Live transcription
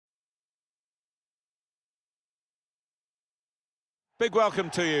Big welcome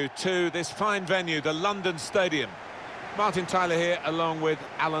to you to this fine venue, the London Stadium. Martin Tyler here along with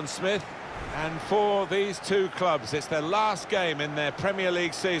Alan Smith. And for these two clubs, it's their last game in their Premier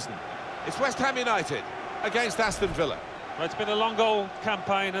League season. It's West Ham United against Aston Villa. Well, it's been a long goal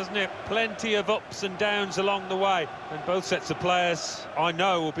campaign, hasn't it? Plenty of ups and downs along the way. And both sets of players, I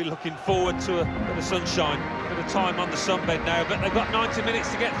know, will be looking forward to a bit of sunshine, a bit of time on the sunbed now. But they've got 90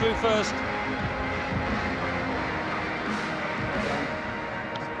 minutes to get through first.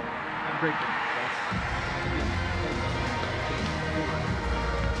 Great.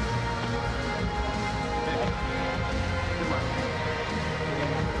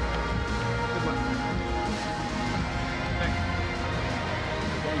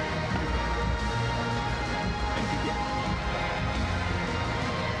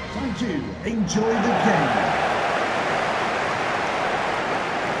 Thank you. Enjoy the game.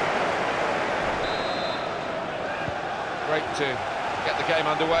 Great to get the game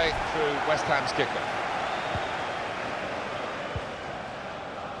underway through West Ham's kickoff.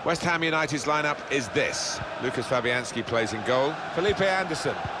 West Ham United's lineup is this. Lucas Fabianski plays in goal. Felipe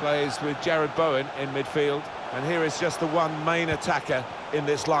Anderson plays with Jared Bowen in midfield. And here is just the one main attacker in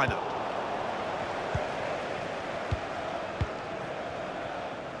this lineup.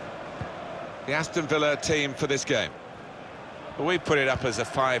 The Aston Villa team for this game. Well, we put it up as a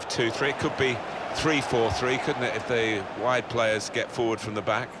 5-2-3. It could be 3-4-3, couldn't it, if the wide players get forward from the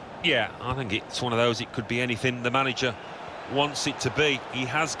back? Yeah, I think it's one of those. It could be anything the manager wants it to be. He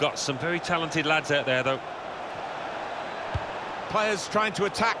has got some very talented lads out there, though. Players trying to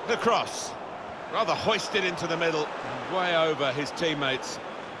attack the cross. Rather hoisted into the middle, way over his teammates.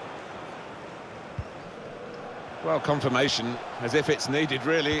 Well, confirmation, as if it's needed,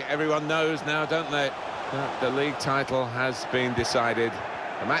 really. Everyone knows now, don't they, that the league title has been decided.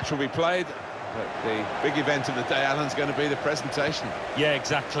 The match will be played, but the big event of the day, Alan's going to be the presentation. Yeah,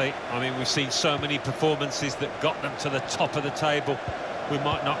 exactly. I mean, we've seen so many performances that got them to the top of the table. We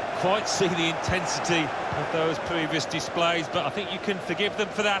might not quite see the intensity of those previous displays, but I think you can forgive them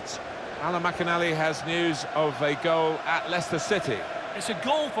for that. Alan McInally has news of a goal at Leicester City. It's a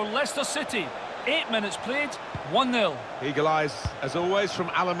goal for Leicester City. 8 minutes played, 1-0. Eagle eyes, as always,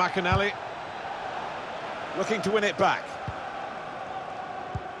 from Alan McInally. Looking to win it back.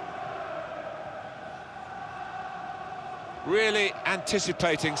 Really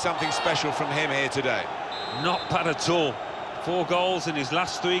anticipating something special from him here today. Not bad at all. 4 goals in his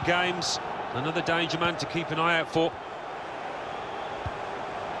last 3 games. Another danger man to keep an eye out for.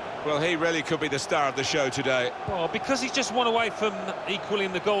 Well, he really could be the star of the show today. Well, because he's just one away from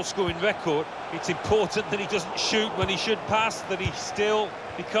equaling the goal-scoring record, it's important that he doesn't shoot when he should pass, that he still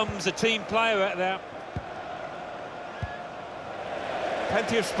becomes a team player out there.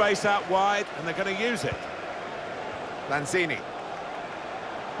 Plenty of space out wide, and they're going to use it. Lanzini.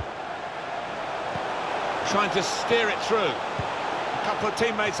 Trying to steer it through. A couple of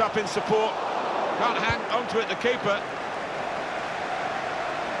teammates up in support. Can't hang onto it, the keeper.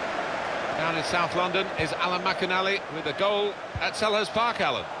 Down in South London is Alan McInally with a goal at Selhurst Park,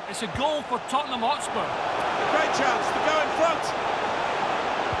 Alan. It's a goal for Tottenham Hotspur. Great chance to go in front.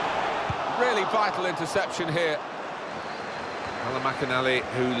 Really vital interception here. Alan McInally,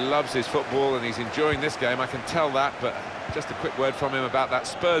 who loves his football and he's enjoying this game, I can tell that, but just a quick word from him about that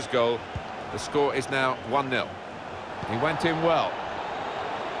Spurs goal. The score is now 1-0. He went in well.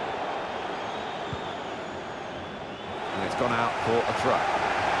 And it's gone out for a throw.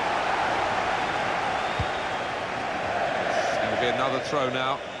 Be another throw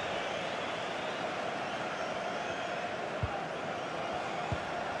now.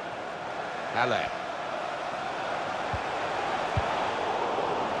 Halle.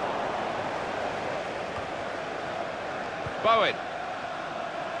 Bowen.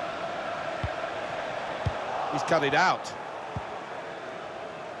 He's cut it out.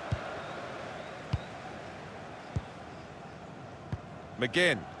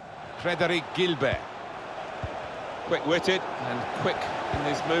 McGinn. Frederic Gilbert. Quick-witted and quick in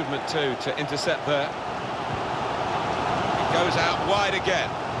his movement too to intercept there. It goes out wide again.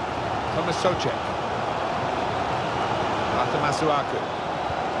 Thomas Soucek. Arthur Masuaku.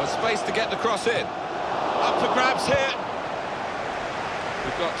 Well, space to get the cross in. Up for grabs here.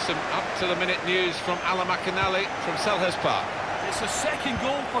 We've got some up-to-the-minute news from Alan McInally from Selhurst Park. It's a second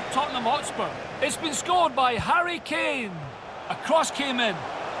goal for Tottenham Hotspur. It's been scored by Harry Kane. A cross came in,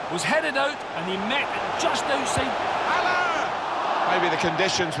 was headed out, and he met it just outside. Maybe the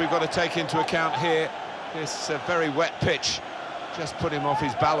conditions we've got to take into account here. This very wet pitch just put him off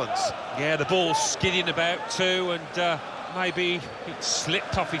his balance. Yeah, the ball's skidding about too, and maybe it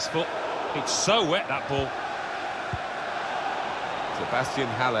slipped off his foot. It's so wet, that ball. Sebastian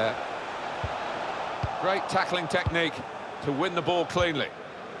Haller. Great tackling technique to win the ball cleanly.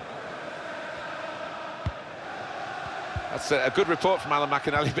 That's a good report from Alan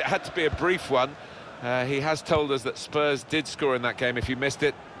McInally, but it had to be a brief one. He has told us that Spurs did score in that game. If you missed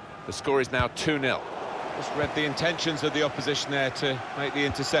it, the score is now 2-0. Just read the intentions of the opposition there to make the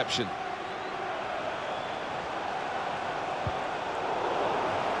interception.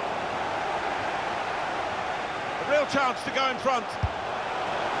 A real chance to go in front.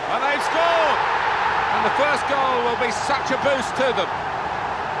 And they've scored! And the first goal will be such a boost to them.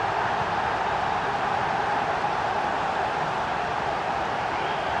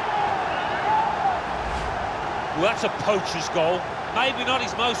 Well, that's a poacher's goal. Maybe not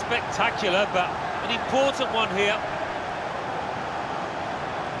his most spectacular, but an important one here.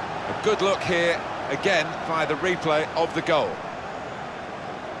 A good look here, again, via the replay of the goal.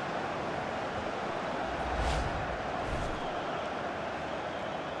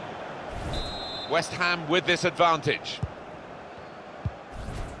 West Ham with this advantage.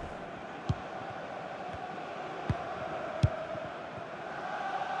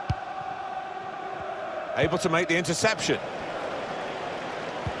 Able to make the interception.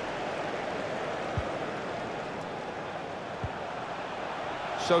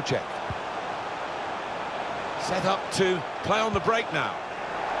 Socek. Set up to play on the break now.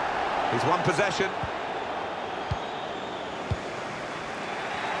 He's won possession.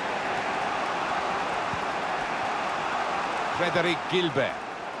 Frederic Gilbert.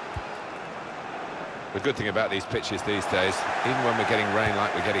 The good thing about these pitches these days, even when we're getting rain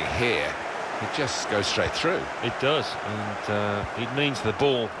like we're getting here, it just goes straight through. It does, and it means the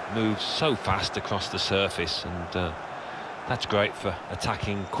ball moves so fast across the surface, and that's great for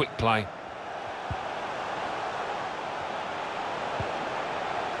attacking quick play.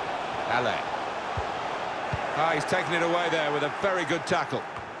 Ale. He's taken it away there with a very good tackle.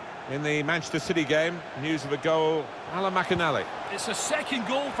 In the Manchester City game, news of a goal, Alan McInally. It's a second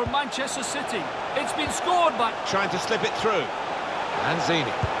goal for Manchester City. It's been scored by... Trying to slip it through.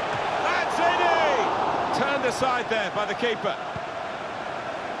 Lanzini. Lanzini! Turned aside there by the keeper.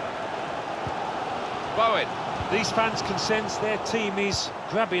 Bowen. These fans can sense their team is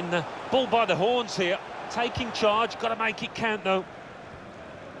grabbing the bull by the horns here. Taking charge, got to make it count though.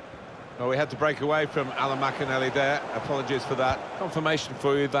 Well, we had to break away from Alan McInally there. Apologies for that. Confirmation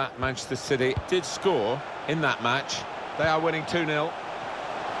for you that Manchester City did score in that match. They are winning 2-0.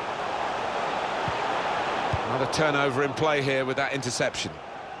 Another turnover in play here with that interception.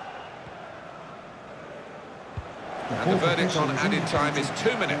 And the verdict on added time is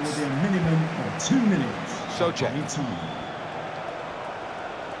 2 minutes. There will be a minimum of 2 minutes. Socek.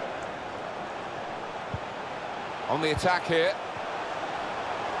 On the attack here.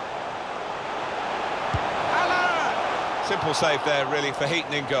 Simple save there, really, for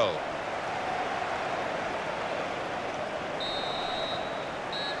Heaton in goal.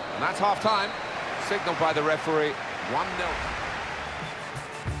 And that's half-time. Signalled by the referee, 1-0.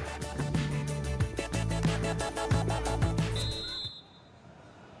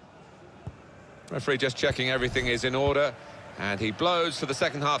 Referee just checking everything is in order, and he blows for the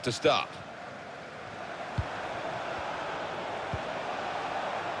second half to start.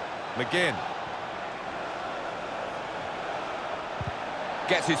 McGinn.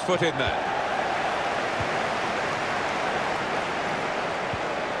 Gets his foot in there.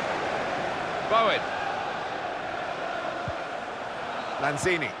 Bowen.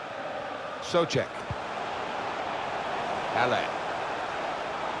 Lanzini. Socek. Ale.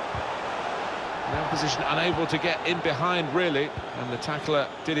 Now position unable to get in behind, really, and the tackler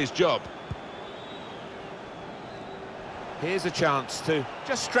did his job. Here's a chance to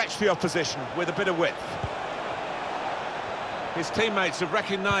just stretch the opposition with a bit of width. His teammates have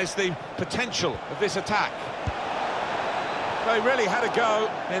recognised the potential of this attack. They really had a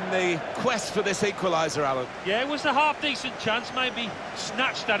go in the quest for this equaliser, Alan. Yeah, it was a half-decent chance, maybe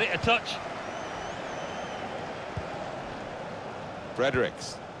snatched at it a touch.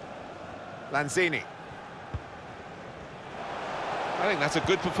 Fredericks. Lanzini. I think that's a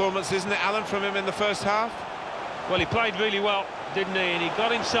good performance, isn't it, Alan, from him in the first half? Well, he played really well, didn't he? And he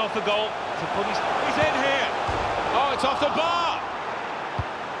got himself a goal to put his... He's in here! Oh, it's off the bar!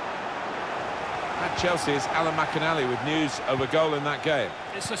 At Chelsea is Alan McInally with news of a goal in that game.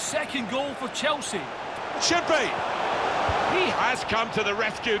 It's a second goal for Chelsea. It should be! He has come to the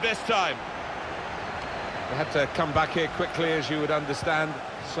rescue this time. They had to come back here quickly, as you would understand.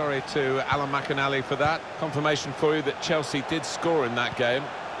 Sorry to Alan McInally for that. Confirmation for you that Chelsea did score in that game,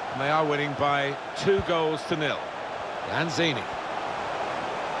 and they are winning by 2-0. Lanzini.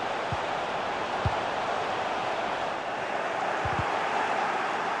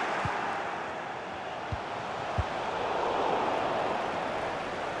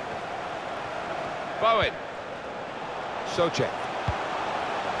 Bowen. Socek.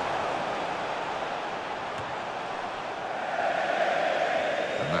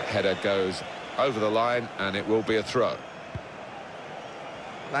 And that header goes over the line, and it will be a throw.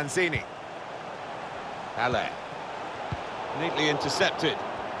 Lanzini. Ale. Neatly intercepted.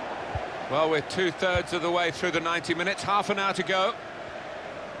 Well, we're two-thirds of the way through the 90 minutes, half an hour to go.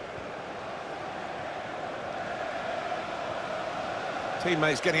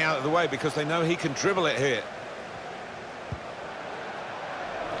 Teammates getting out of the way because they know he can dribble it here.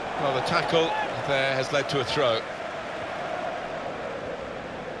 Well, the tackle there has led to a throw.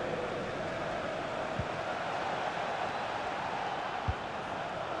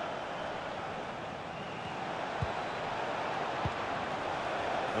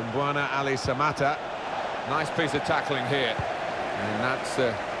 Buena Ali Samata. Nice piece of tackling here. And that's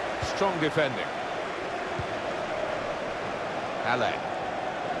strong defending. Ale.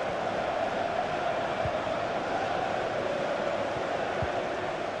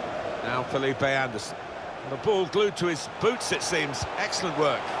 Now Felipe Anderson. The ball glued to his boots, it seems. Excellent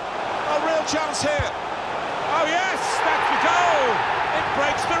work. A real chance here. Oh yes, that's the goal. It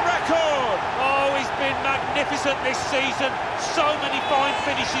breaks the record. Oh, he's been magnificent this season. So many fine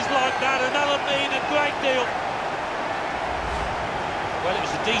finishes like that, and that'll mean a great deal. Well, it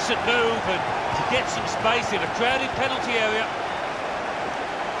was a decent move, and to get some space in a crowded penalty area.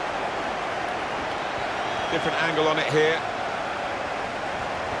 Different angle on it here.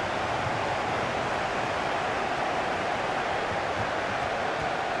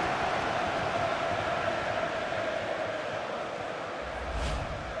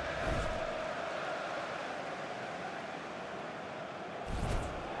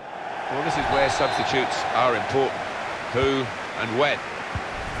 Well, this is where substitutes are important. Who and when.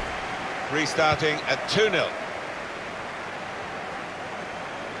 Restarting at 2-0.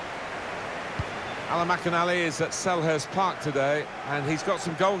 Alan McInally is at Selhurst Park today, and he's got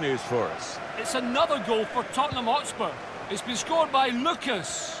some goal news for us. It's another goal for Tottenham Hotspur. It's been scored by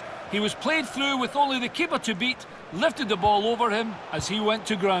Lucas. He was played through with only the keeper to beat, lifted the ball over him as he went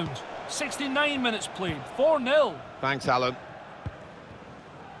to ground. 69 minutes played, 4-0. Thanks, Alan.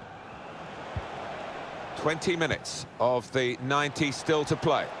 20 minutes of the 90 still to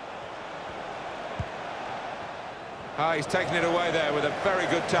play. Ah, he's taken it away there with a very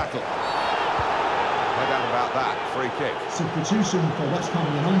good tackle. No doubt about that. Free kick. Substitution for West Ham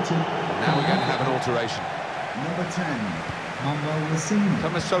United. Now we're going to have an alteration. Number 10, Manuel Lanzini.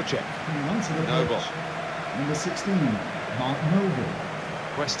 Thomas Socek. Coming onto the Noble. pitch. Number 16, Mark Noble.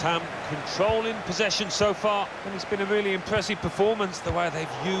 West Ham controlling possession so far, and it's been a really impressive performance, the way they've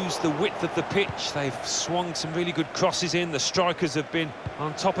used the width of the pitch. They've swung some really good crosses in. The strikers have been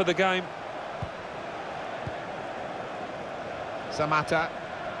on top of the game. Samata.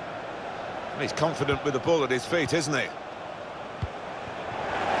 He's confident with the ball at his feet, isn't he?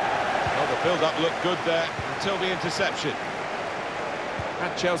 Well, the build-up looked good there until the interception.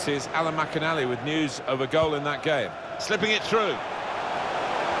 At Chelsea's Alan McInally with news of a goal in that game. Slipping it through.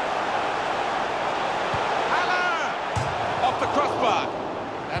 Off the crossbar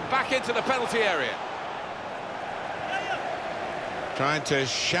and back into the penalty area. Trying to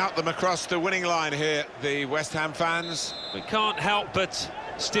shout them across the winning line here, the West Ham fans. We can't help but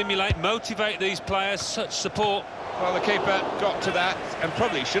stimulate, motivate these players, such support. Well, the keeper got to that and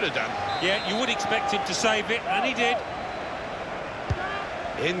probably should have done. Yeah, you would expect him to save it, and he did.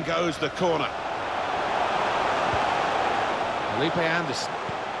 In goes the corner. Felipe Anderson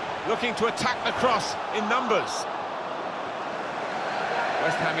looking to attack the cross in numbers.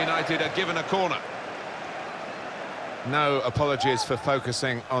 West Ham United are given a corner. No apologies for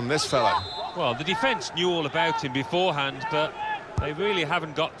focusing on this fella. Well, the defence knew all about him beforehand, but they really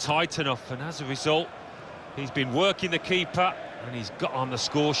haven't got tight enough, and as a result, he's been working the keeper, and he's got on the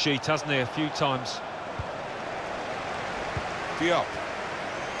score sheet, hasn't he, a few times. Diop.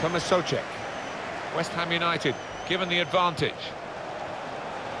 Thomas Socek. West Ham United given the advantage.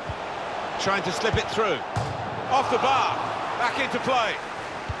 Trying to slip it through. Off the bar. Back into play.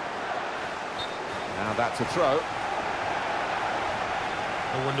 Now that's a throw.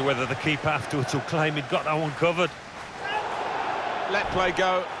 I wonder whether the keeper afterwards will claim he'd got that one covered. Let play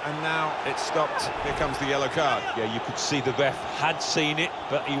go, and now it's stopped. Here comes the yellow card. Yeah, you could see the ref had seen it,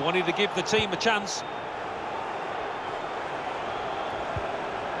 but he wanted to give the team a chance.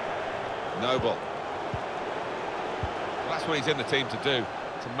 Noble. Well, that's what he's in the team to do,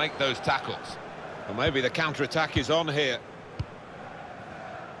 to make those tackles. Well, maybe the counter-attack is on here.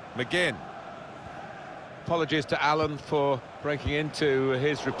 McGinn. Apologies to Alan for breaking into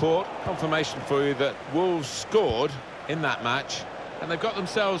his report. Confirmation for you that Wolves scored in that match. And they've got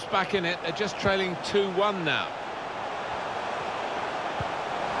themselves back in it. They're just trailing 2-1 now.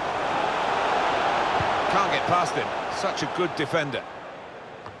 Can't get past him. Such a good defender.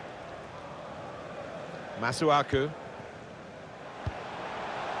 Masuaku.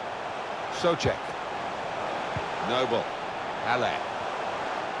 Socek. Noble. Ale.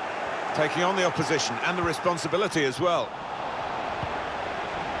 Taking on the opposition and the responsibility as well.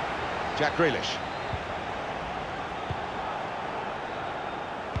 Jack Grealish.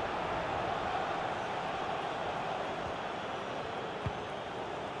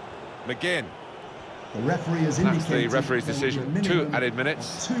 McGinn. The referee has That's the indicated referee's there will be a decision. minimum 2 added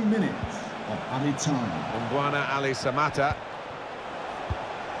minutes. of 2 minutes of added time. Mbwana Ali Samata.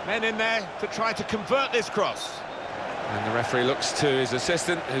 Men in there to try to convert this cross. And the referee looks to his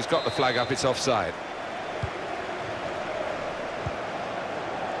assistant, who's got the flag up. It's offside.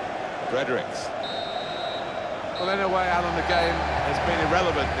 Fredericks. Well, in a way, Alan, the game has been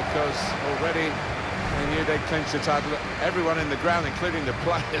irrelevant because already they knew they'd clinch the title. Everyone in the ground, including the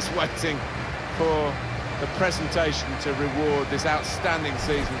players, waiting for the presentation to reward this outstanding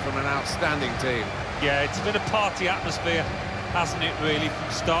season from an outstanding team. Yeah, it's been a party atmosphere, hasn't it, really,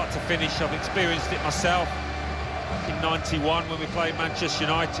 from start to finish. I've experienced it myself in '91 when we played Manchester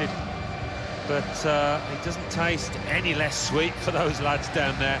United. But it doesn't taste any less sweet for those lads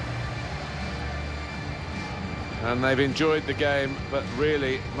down there. And they've enjoyed the game, but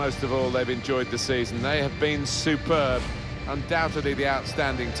really, most of all, they've enjoyed the season. They have been superb, undoubtedly the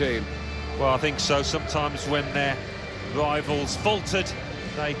outstanding team. Well, I think so. Sometimes when their rivals faltered,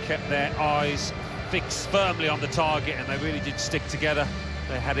 they kept their eyes fixed firmly on the target, and they really did stick together.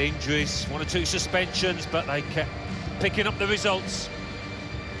 They had injuries, 1 or 2 suspensions, but they kept picking up the results.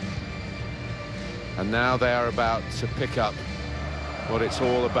 And now they are about to pick up what it's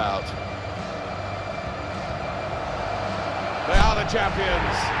all about. They are the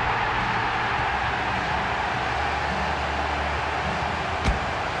champions.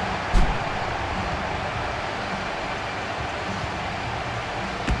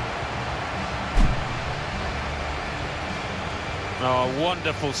 Oh,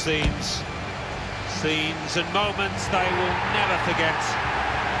 wonderful scenes and moments they will never forget.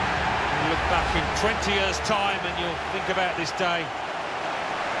 You look back in 20 years' time and you'll think about this day.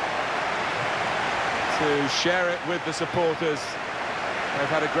 To share it with the supporters. They've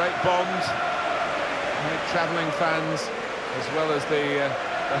had a great bond. Travelling fans as well as the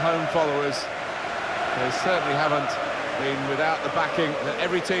home followers. They certainly haven't been without the backing that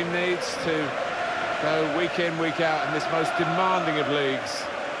every team needs to go week in, week out in this most demanding of leagues.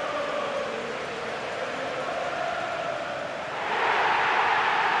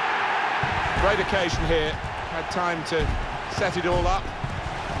 Great occasion here. Had time to set it all up,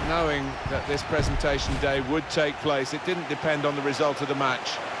 knowing that this presentation day would take place. It didn't depend on the result of the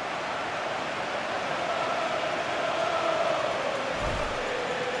match.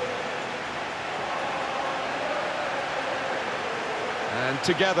 And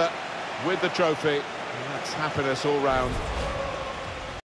together with the trophy, that's happiness all round.